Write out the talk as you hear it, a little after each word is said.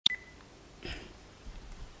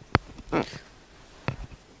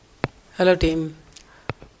Hello team,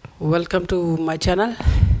 welcome to my channel.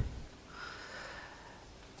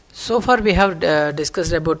 So far we have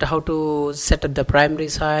discussed about how to set up the primary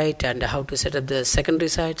site and how to set up the secondary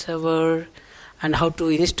site server and how to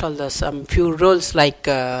install some few roles like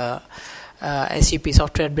SCP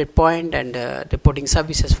software breakpoint and reporting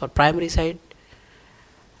services for primary site,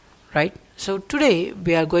 right? So today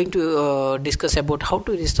we are going to discuss about how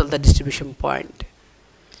to install the distribution point.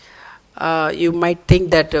 You might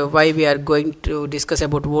think that why we are going to discuss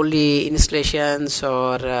about only installations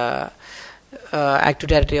or Active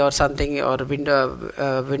Directory or something, or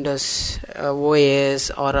Windows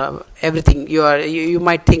OS or everything. You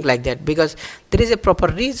might think like that, because there is a proper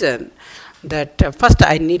reason that first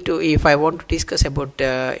I need to, if I want to discuss about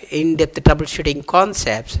in-depth troubleshooting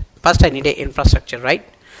concepts, first I need an infrastructure, right?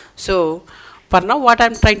 So for now what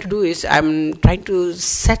I'm trying to do is I'm trying to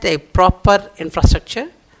set a proper infrastructure,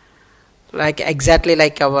 like exactly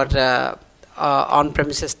like our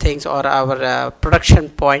on-premises things or our production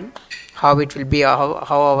point, how it will be, how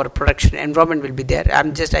our production environment will be there.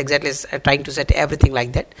 I'm just exactly trying to set everything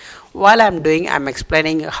like that. While I'm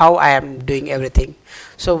explaining how I am doing everything.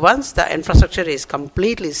 So once the infrastructure is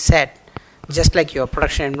completely set, just like your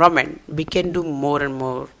production environment, we can do more and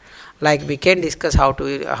more. Like we can discuss how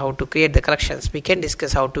to create the collections, we can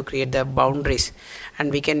discuss how to create the boundaries,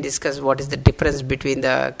 and we can discuss what is the difference between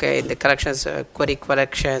the collections, query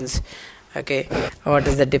collections. Okay, what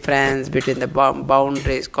is the difference between the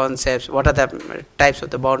boundaries concepts, what are the types of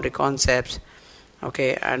the boundary concepts,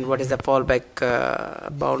 okay, and what is the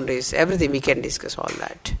fallback boundaries, everything we can discuss all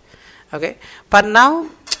that. Okay, but now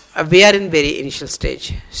we are in very initial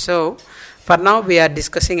stage. So for now we are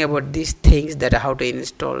discussing about these things, that how to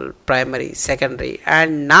install primary, secondary,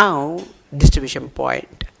 and now distribution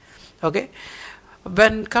point. Okay,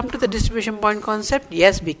 when come to the distribution point concept,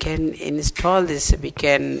 yes, we can install this, we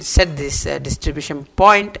can set this distribution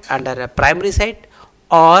point under a primary site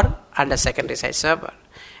or under secondary site server.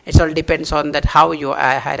 It all depends on that how your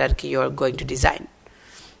hierarchy you are going to design.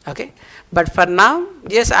 Okay, but for now,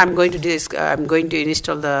 yes, I'm going to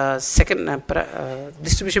install the second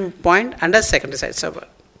distribution point under secondary site server.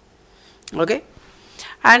 Okay,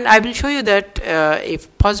 and I will show you that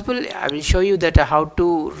if possible, I will show you that how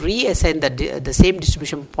to reassign the same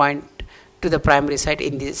distribution point to the primary site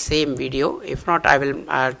in the same video. If not, I will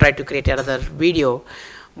try to create another video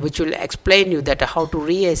which will explain you that how to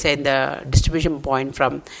reassign the distribution point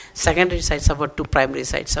from secondary site server to primary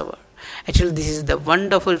site server. Actually, this is the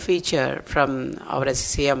wonderful feature from our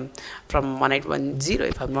SCCM from 1810,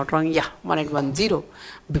 if I'm not wrong. Yeah, 1810.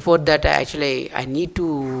 Before that, actually, I need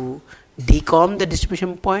to decom the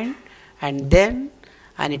distribution point, and then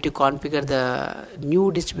I need to configure the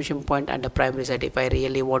new distribution point under primary site if I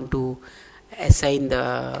really want to assign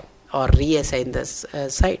or reassign the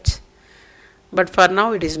sites. But for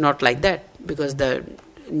now, it is not like that, because the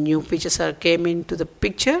new features came into the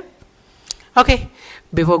picture. Okay,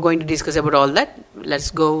 before going to discuss about all that,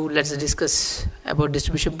 let's discuss about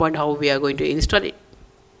distribution point, how we are going to install it.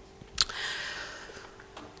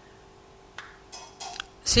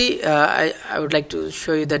 See, I would like to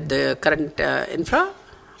show you that the current infra,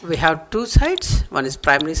 we have two sites, one is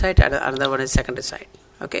primary site and another one is secondary site.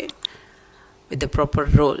 Okay, with the proper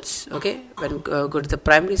roles. Okay, when go to the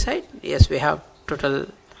primary site, yes, we have total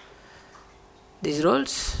these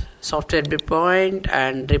roles, software breakpoint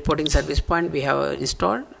and reporting service point we have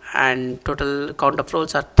installed, and total count of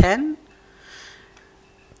roles are 10.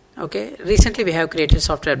 Okay, recently we have created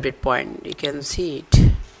software breakpoint, you can see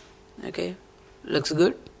it. Okay, looks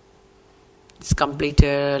good, it's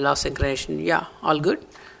completed, loss synchronization, yeah, all good.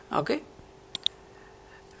 Okay,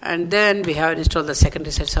 and then we have installed the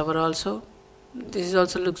secondary site server also. This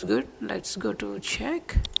also looks good. Let's go to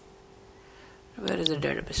check. Where is the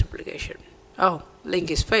database application? Oh,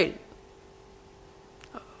 link is failed.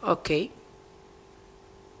 Okay,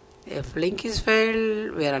 if link is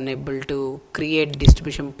failed, we are unable to create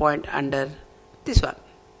distribution point under this one.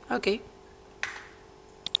 Okay,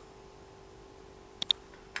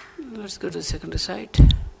 let's go to secondary site,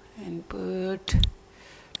 input,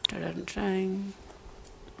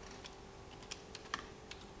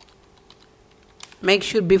 make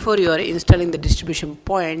sure before you are installing the distribution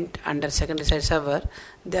point under secondary site server,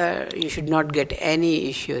 you should not get any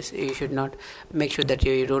issues. You should not, make sure that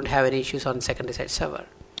you don't have any issues on secondary site server.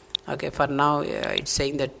 Okay, for now it's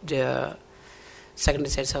saying that the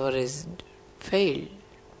secondary site server is failed.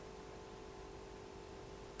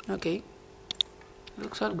 Okay,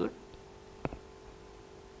 looks all good.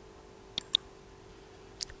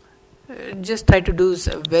 Just try to do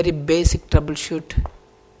a very basic troubleshoot.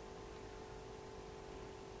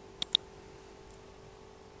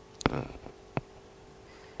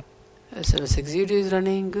 SMS execute is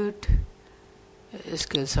running good.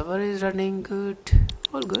 SQL server is running good.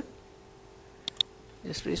 All good.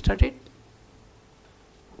 Just restart it.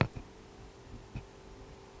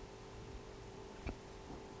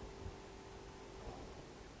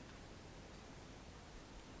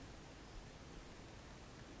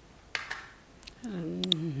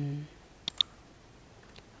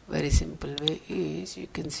 Very simple way is, you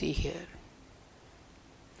can see here.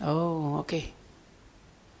 Oh, okay.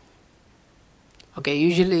 Okay,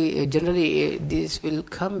 usually, generally, this will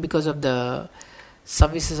come because of the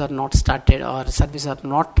services are not started or services are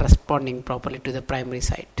not responding properly to the primary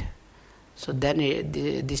site. So then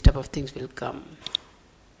these type of things will come.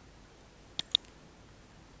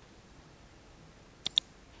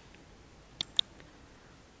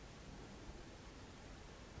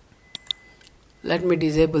 Let me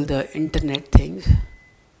disable the internet things,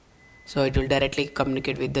 so it will directly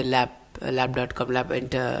communicate with the lab.com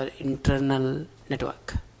internal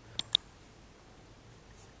network.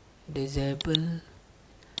 Disable.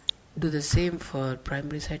 Do the same for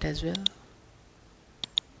primary site as well.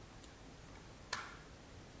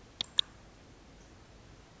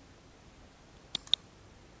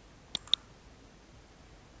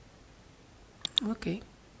 Okay.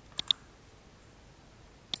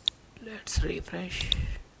 Let's refresh.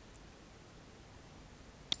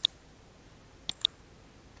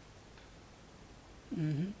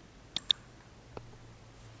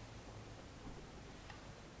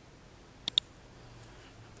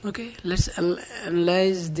 Okay, let's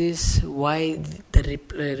analyze this, why the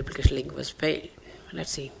replication link was failed.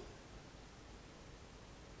 Let's see.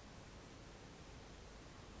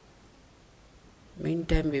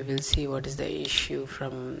 Meantime, we will see what is the issue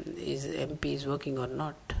from is MP is working or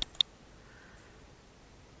not.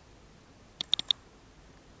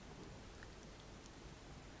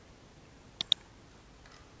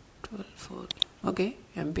 Okay,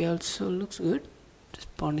 MP also looks good,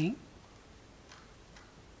 responding.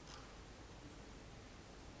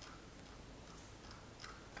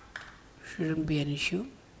 Shouldn't be an issue.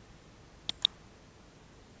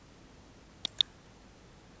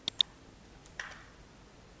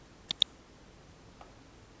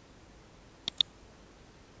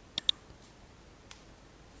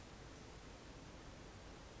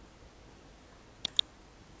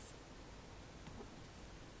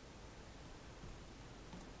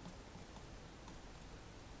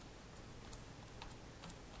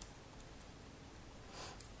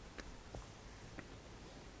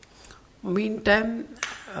 Meantime,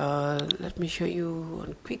 let me show you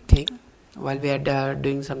one quick thing while we are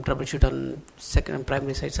doing some troubleshoot on second and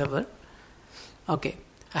primary site server. Okay,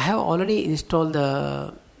 I have already installed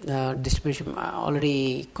the distribution. I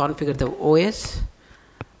already configured the OS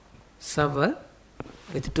server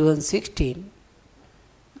with 2016.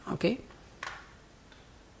 Okay,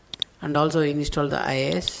 and also installed the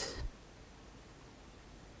IIS.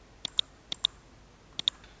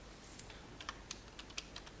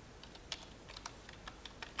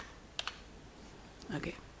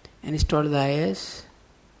 Okay, install the IIS.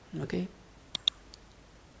 Okay,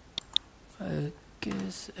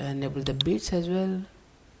 enable the bits as well.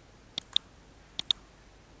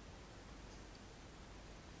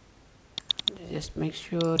 Just make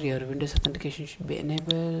sure your Windows authentication should be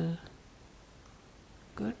enabled.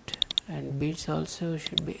 Good, and bits also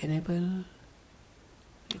should be enabled.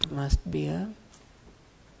 It must be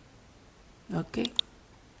okay.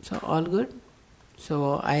 So all good.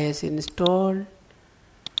 So IIS installed.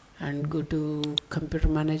 And go to computer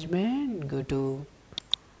management, go to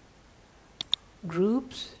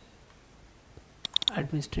groups,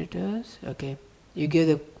 administrators. Okay, you give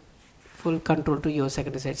the full control to your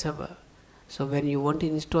secondary site server. So when you want to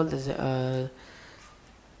install this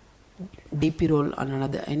DP role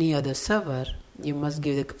on any other server, you must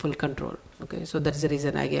give the full control. Okay, so that's the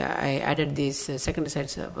reason I added this secondary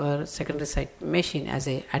site server, secondary site machine as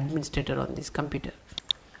a administrator on this computer.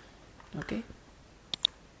 Okay.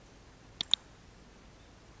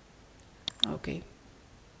 Okay,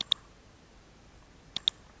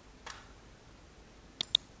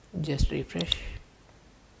 just refresh.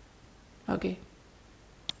 Okay,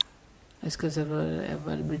 SQL server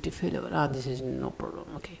availability failure. This is no problem.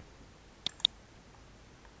 Okay,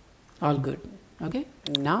 all good. Okay,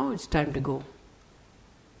 now it's time to go.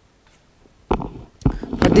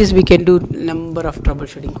 For this we can do number of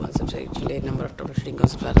troubleshooting concepts. Actually, number of troubleshooting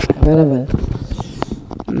concepts are available.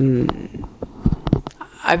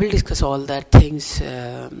 I will discuss all that things,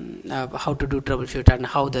 how to do troubleshoot and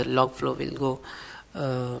how the log flow will go.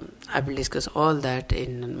 I will discuss all that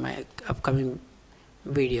in my upcoming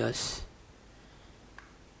videos.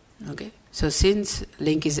 Okay, so since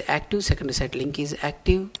link is active, secondary site link is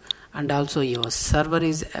active, and also your server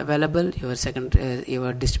is available,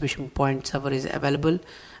 your distribution point server is available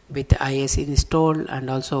with IIS installed, and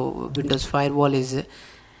also Windows firewall is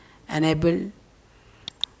enabled.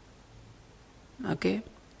 Okay,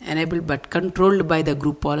 enabled but controlled by the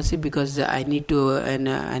group policy, because I need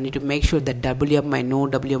to make sure that WMI, no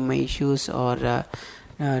WMI issues or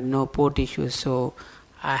no port issues. So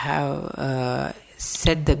I have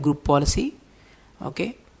set the group policy.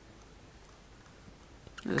 Okay,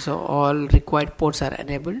 so all required ports are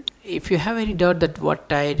enabled. If you have any doubt that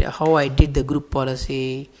how I did the group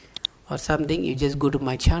policy or something, you just go to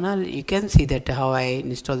my channel. You can see that how I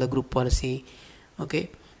install the group policy.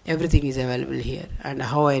 Okay, everything is available here, and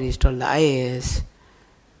how I install the IIS.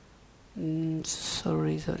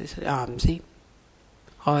 See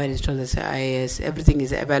how I install this IIS. Everything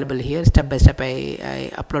is available here, step by step.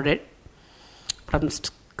 I uploaded from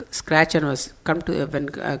scratch, and come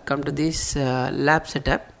to this lab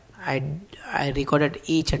setup. I recorded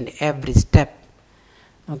each and every step.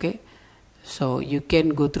 Okay, so you can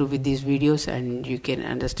go through with these videos and you can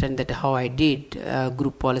understand that how I did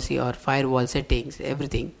group policy or firewall settings,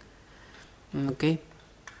 everything. Okay,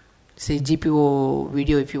 see GPO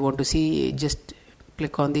video. If you want to see, just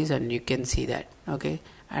click on this and you can see that. Okay,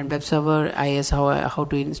 and web server IIS, how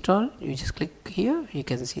to install, you just click here, you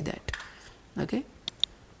can see that. Okay,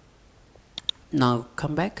 now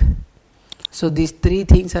come back. So these three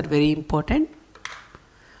things are very important.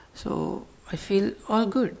 So I feel all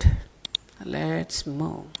good. Let's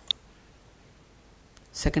move.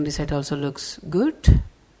 Secondary site also looks good.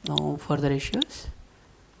 No further issues.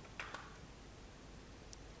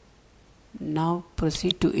 Now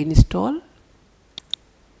proceed to install.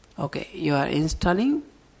 Okay, you are installing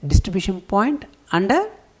distribution point under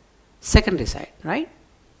secondary site, right?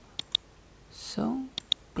 So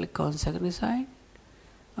click on secondary site.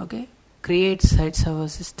 Okay, create site server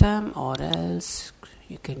system, or else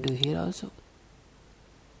you can do here also.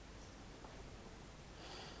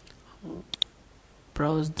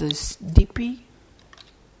 Browse this DP.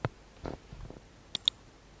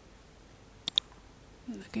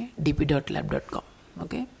 Okay, dp.lab.com.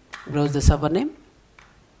 Okay, browse the server name.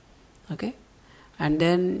 Okay, and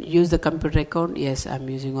then use the computer account. Yes, I'm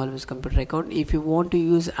using always computer account. If you want to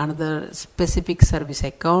use another specific service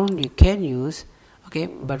account, you can use. Okay,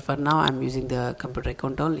 but for now I'm using the computer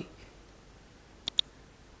account only.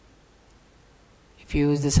 If you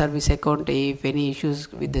use the service account, if any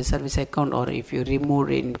issues with the service account, or if you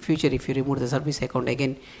remove in future, if you remove the service account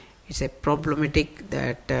again, it's a problematic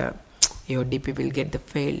that your DP will get the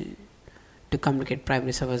fail to communicate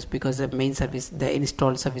primary servers, because the main service, the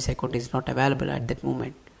installed service account, is not available at that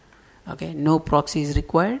moment. Okay, no proxy is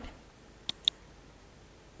required.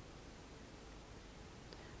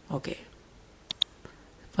 Okay,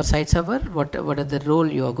 for site server, what are the role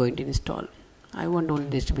you are going to install? I want only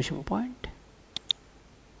distribution point.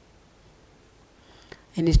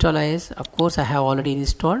 Install IIS, of course I have already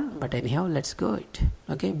installed, but anyhow let's go it.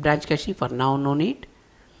 Okay, branch cache, for now no need.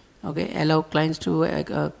 Okay, allow clients to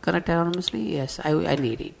connect anonymously. Yes, I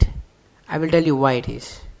need it. I will tell you why it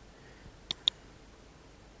is.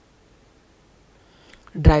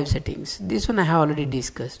 Drive settings, this one I have already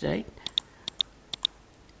discussed, right?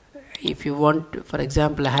 If you want, for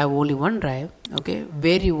example, I have only one drive. Okay,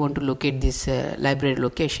 where you want to locate this library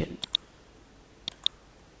location?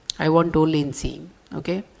 I want only in C.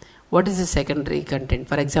 Okay, what is the secondary content?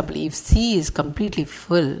 For example, if C is completely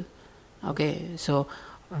full, okay, so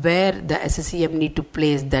where the SCCM need to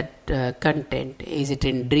place that content, is it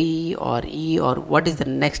in D or E, or what is the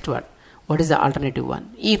next one? What is the alternative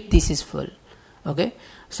one if this is full? Okay,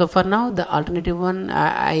 so for now the alternative one,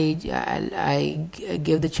 I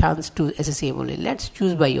give the chance to SCCM only. Let's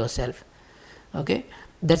choose by yourself. Okay,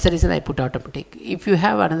 that's the reason I put automatic. If you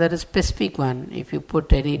have another specific one, if you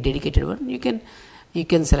put any dedicated one, you can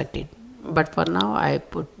select it, but for now I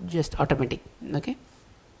put just automatic. Okay,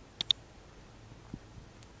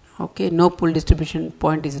 okay, no pool distribution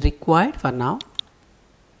point is required for now.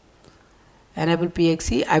 Enable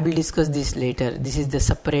PXE, I will discuss this later. This is the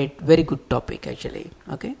separate, very good topic actually.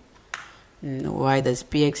 Okay, why does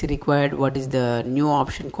PXE required? What is the new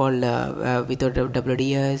option called without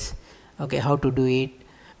WDS? Okay, how to do it?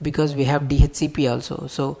 Because we have DHCP also,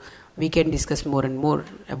 so we can discuss more and more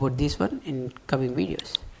about this one in coming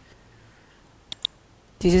videos.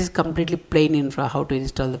 This is completely plain infra, how to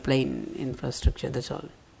install the plain infrastructure, that's all.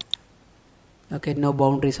 Okay, no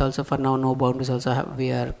boundaries also for now, no boundaries also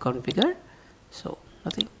we are configured, so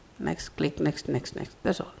nothing. Next, click next,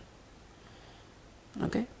 that's all.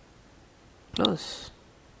 Okay, close.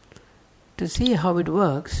 to see how it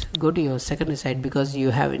works, go to your secondary site, because you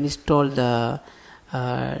have installed the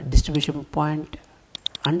distribution point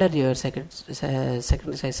under your secondary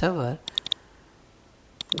site server.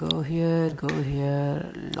 Go here,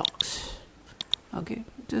 logs. Okay,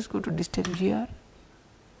 just go to distmgr.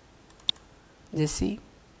 Just see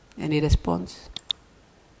any response.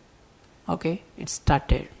 Okay, it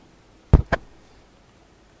started.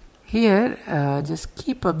 Here just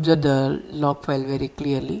keep observe the log file very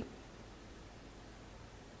clearly.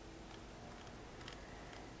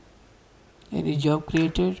 Any job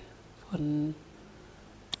created and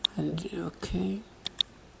okay.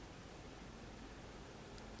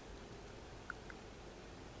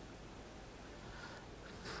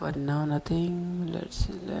 For now nothing. Let's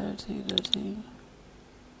see.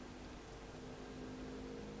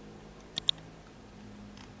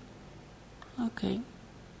 Okay,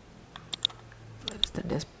 where is the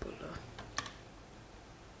desk puller?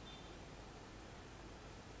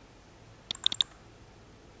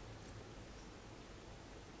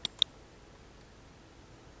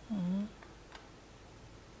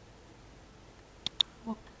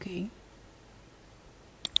 Okay.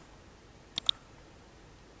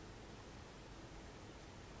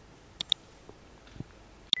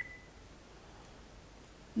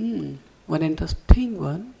 One interesting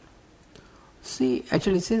one. See,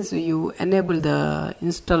 actually, since you enable the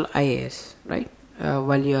install IIS, right,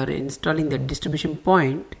 while you are installing the distribution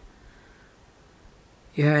point,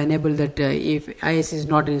 you have enabled that if IIS is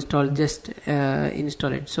not installed, just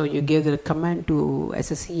install it. So you gave the command to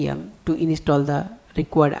SCCM to install the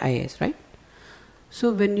required IIS, right?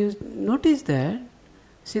 So when you notice that,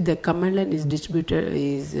 see, the command line is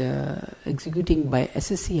executing by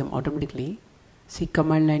SCCM automatically. See,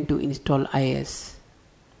 command line to install IIS.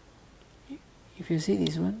 If you see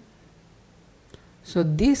this one, so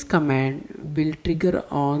this command will trigger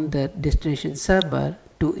on the destination server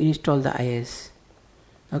to install the IIS.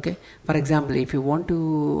 Okay, for example, if you want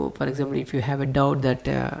to, if you have a doubt that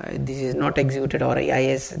this is not executed, or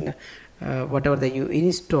IIS, whatever that you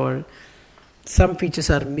install, some features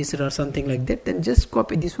are missed or something like that, then just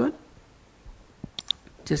copy this one.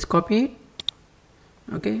 Just copy it.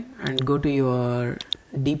 Okay, and go to your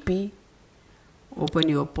DP. Open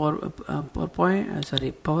your PowerShell,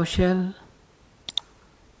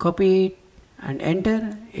 copy it and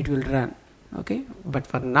enter. It will run. Okay, but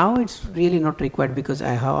for now it's really not required because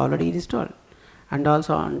I have already installed, and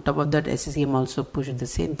also on top of that SCCM also pushed the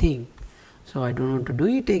same thing, so I don't want to do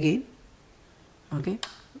it again. Okay,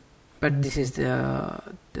 but this is the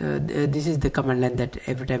command line that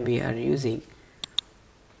every time we are using.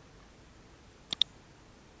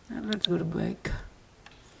 And let's go to back.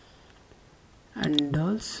 And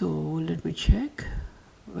also let me check.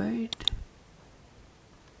 Wait.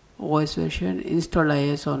 OS version, install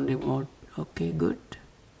IIS on remote. Okay, good.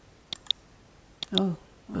 Oh,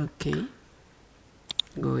 okay.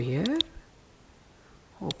 Go here.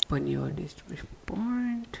 Open your distribution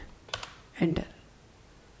point. Enter.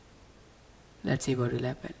 Let's see what will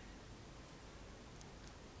happen.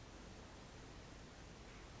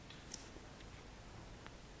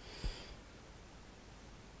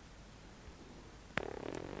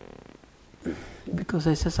 Because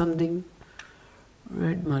I saw something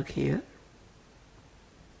red mark here.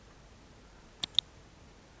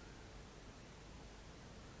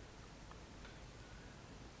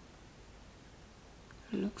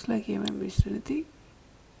 Looks like I missed anything.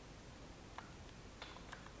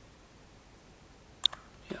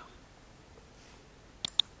 Yeah.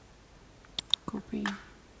 Copy.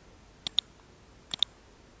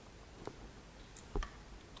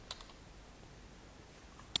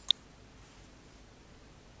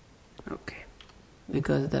 Okay,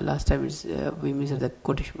 because the last time is we missed the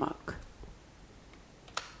quotation mark.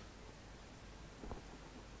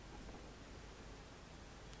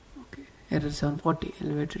 Okay, error 740,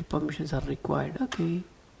 elevated permissions are required. Okay,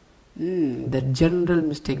 the general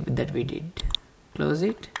mistake that we did. Close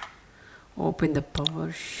it. Open the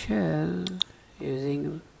PowerShell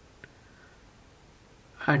using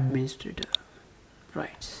administrator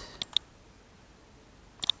rights.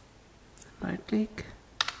 Right click.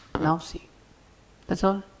 Now see, that's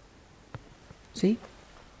all. See,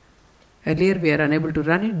 earlier we are unable to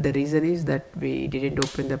run it. The reason is that we didn't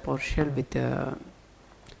open the PowerShell with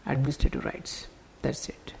administrative rights. That's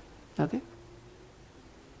it. Okay.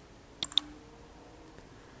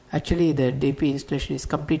 Actually, the DP installation is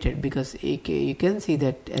completed because you can see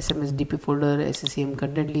that SMS DP folder, SCCM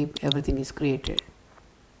content lib, everything is created.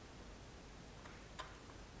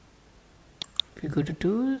 If you go to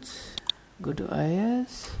tools, go to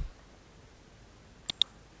IIS.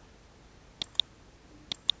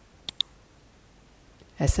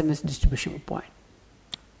 SMS distribution point.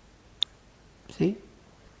 See,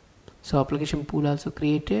 so application pool also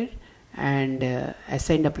created, and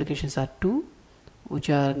assigned applications are 2, which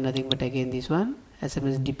are nothing but again this one,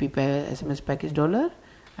 SMS DP SMS package dollar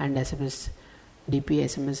and SMS DP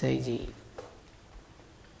SMS IG.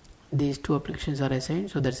 These 2 applications are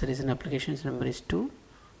assigned, so that's the reason applications number is 2.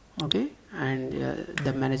 Okay, and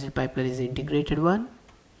the managed pipeline is the integrated one.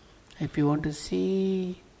 If you want to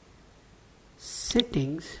see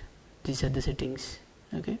settings, these are the settings.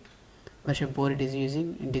 Okay, version 4 it is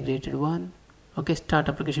using integrated one. Okay, start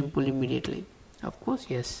application pool immediately. Of course,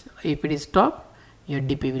 yes. If it is stopped, your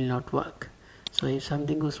DP will not work. So if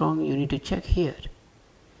something goes wrong, you need to check here.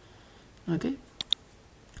 Okay,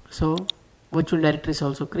 so virtual directory is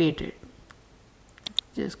also created.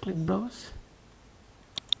 Just click browse.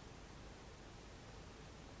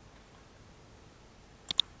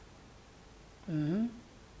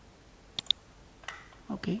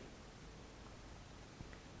 Okay,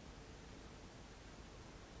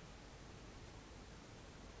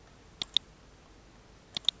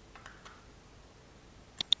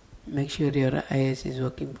 make sure your IIS is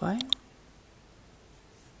working fine.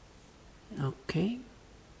 Okay,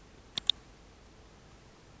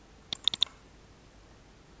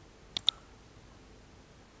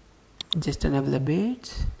 just enable the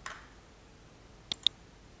bits.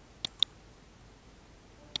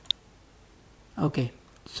 Okay,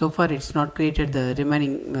 so far it's not created the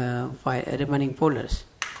remaining remaining folders,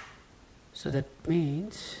 so that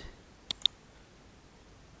means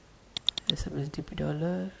SMS DP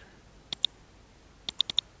dollar,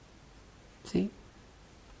 see,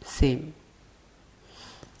 same.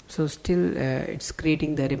 So still it's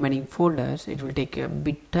creating the remaining folders. It will take a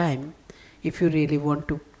bit time. If you really want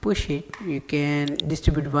to push it, you can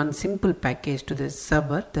distribute one simple package to the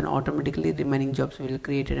server, then automatically remaining jobs will be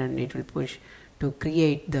created and it will push to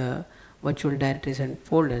create the virtual directories and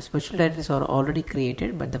folders. Virtual directories are already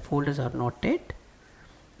created, but the folders are not yet.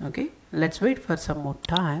 Okay, let's wait for some more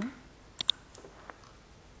time.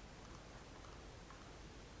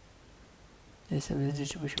 SMS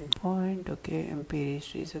distribution point. Okay, MP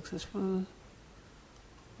registry is successful.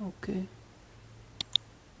 Okay,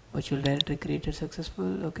 virtual directory created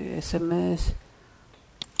successful. Okay, SMS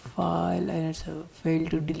file, and it's failed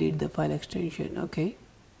to delete the file extension. Okay,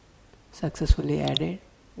 successfully added.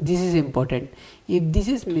 This is important. If this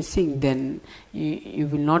is missing, then you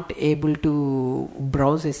will not able to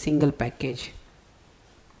browse a single package.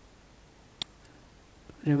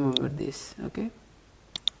 Remember this. Okay,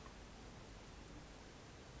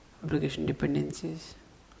 application dependencies.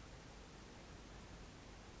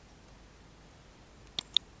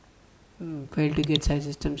 Failed to get site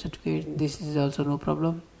system certificate. This is also no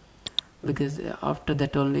problem, because after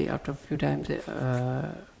that only, after a few times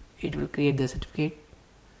it will create the certificate.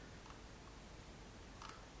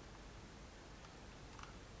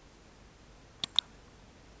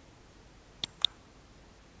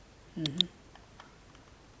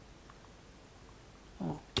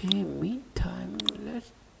 Okay, meantime let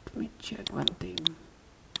me check one thing.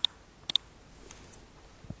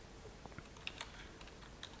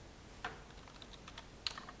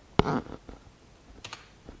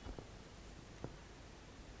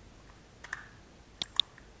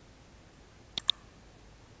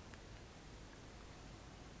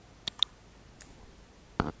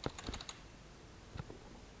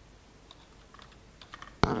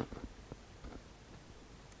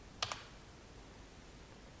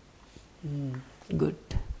 Good.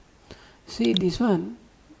 See, this one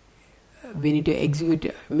we need to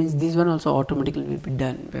execute, means this one also automatically will be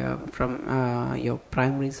done from your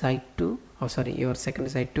primary site to, your secondary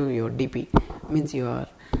site to your DP, means your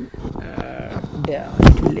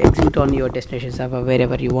it will execute on your destination server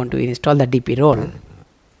wherever you want to install the DP role.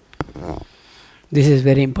 This is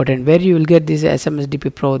very important. Where you will get this SMS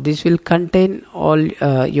DP Pro, this will contain all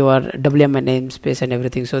your WMI namespace and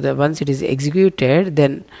everything. So that once it is executed,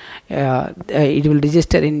 then it will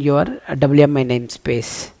register in your WMI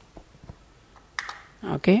namespace.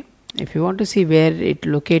 Okay, if you want to see where it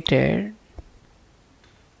located,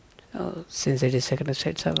 since it is secondary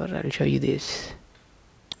site server, I will show you this.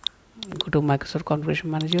 Go to Microsoft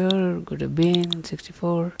Configuration Manager, go to bin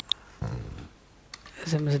 64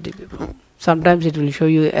 SMS DP Pro. Sometimes it will show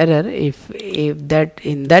you error. If that,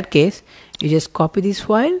 in that case, you just copy this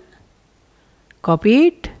file, copy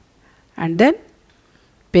it, and then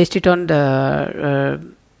paste it on the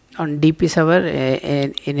on DP server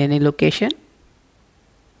in any location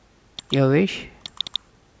you wish.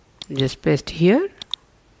 Just paste here.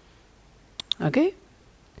 Okay,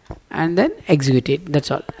 and then execute it. That's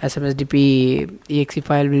all. SMS DP exe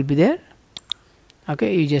file will be there.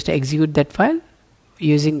 Okay, you just execute that file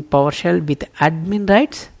using PowerShell with admin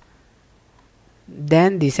rights,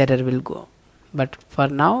 then this error will go. But for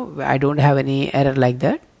now I don't have any error like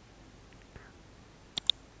that.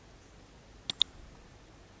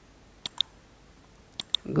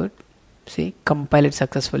 Good. See, compile it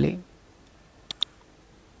successfully.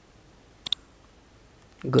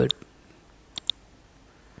 Good.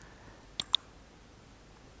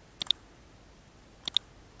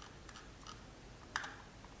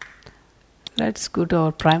 Let's go to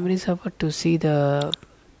our primary server to see the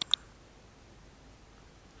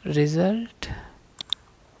result.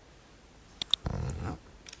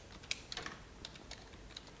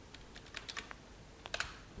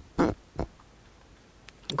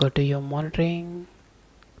 Go to your monitoring,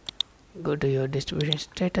 go to your distribution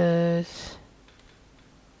status,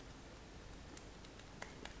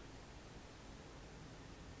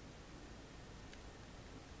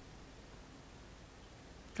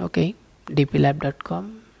 okay,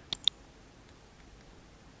 dplab.com,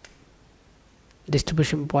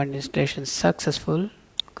 distribution point installation successful.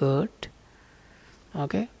 Good.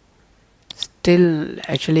 Okay, still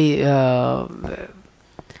actually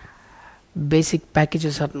basic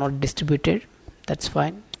packages are not distributed. That's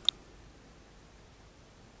fine.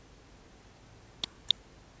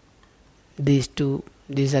 These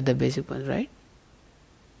are the basic ones, right?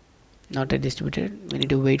 Not a distributed. We need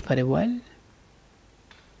to wait for a while.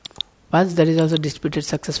 Once that is also distributed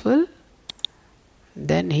successful,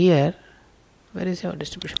 then here, where is your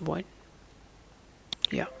distribution point?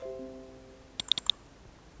 Yeah.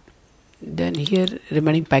 Then here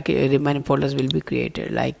remaining folders will be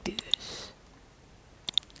created like this.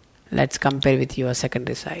 Let's compare with your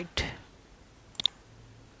secondary site.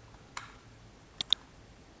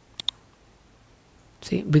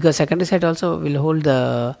 See, because secondary site also will hold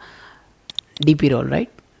the DP role, right?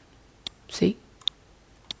 See,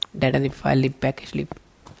 data lib, file lib, package lib,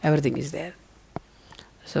 everything is there.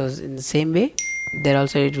 So in the same way, there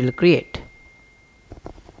also it will create.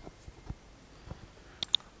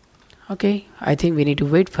 Okay, I think we need to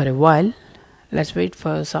wait for a while. Let's wait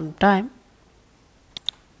for some time.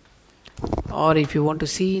 Or if you want to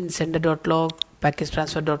see in sender.log, package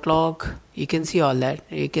transfer.log, you can see all that.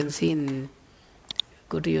 You can see in,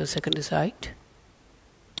 go to your secondary site.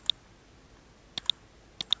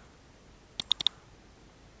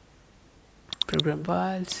 Program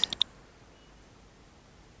files,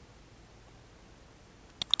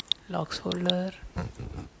 logs folder,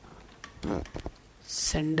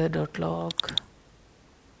 sender.log.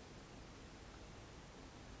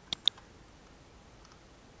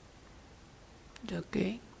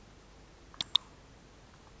 Okay.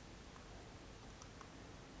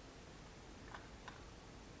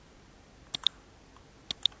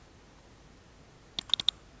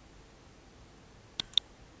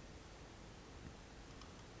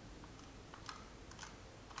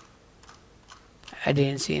 I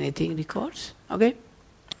didn't see anything records. Okay,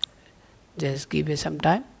 just give it some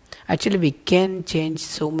time. Actually, we can change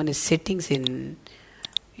so many settings in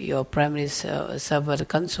your primary server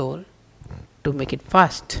console to make it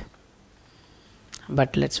fast,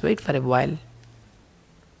 but let's wait for a while.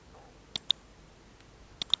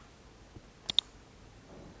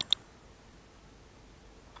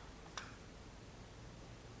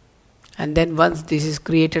 And then once this is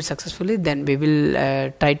created successfully, then we will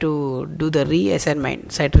try to do the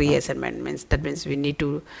reassignment. Site reassignment means we need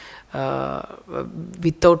to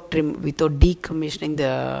without decommissioning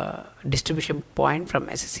the distribution point from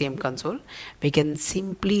SCCM console, we can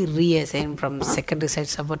simply reassign from secondary site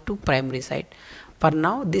server to primary site. For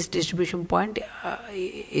now, this distribution point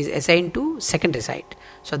is assigned to secondary site.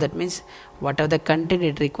 So that means whatever the content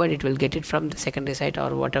it required, it will get it from the secondary site,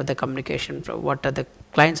 or whatever the communication from whatever the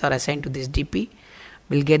clients are assigned to this DP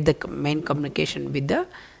will get the main communication with the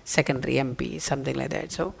secondary MP, something like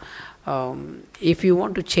that. So if you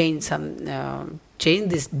want to change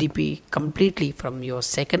this DP completely from your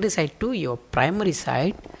secondary site to your primary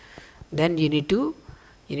site, then you need to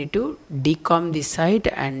decom this site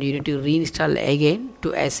and you need to reinstall again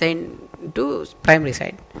to assign to primary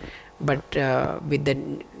site. But with the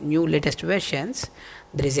new latest versions,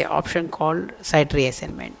 there is an option called site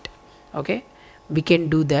reassignment. Okay, we can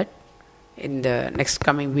do that in the next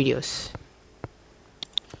coming videos.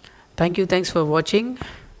 Thanks for watching.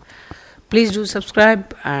 Please do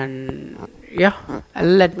subscribe, and yeah,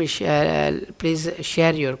 let me share. Please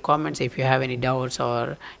share your comments if you have any doubts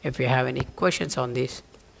or if you have any questions on this.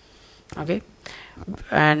 Okay,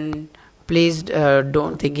 and please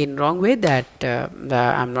don't think in wrong way that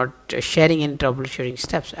I'm not sharing any troubleshooting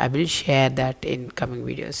steps. I will share that in coming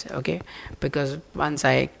videos. Okay, because once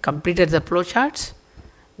I completed the flowcharts,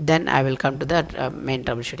 then I will come to that main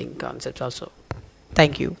troubleshooting concepts also.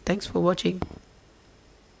 Thank you. Thanks for watching.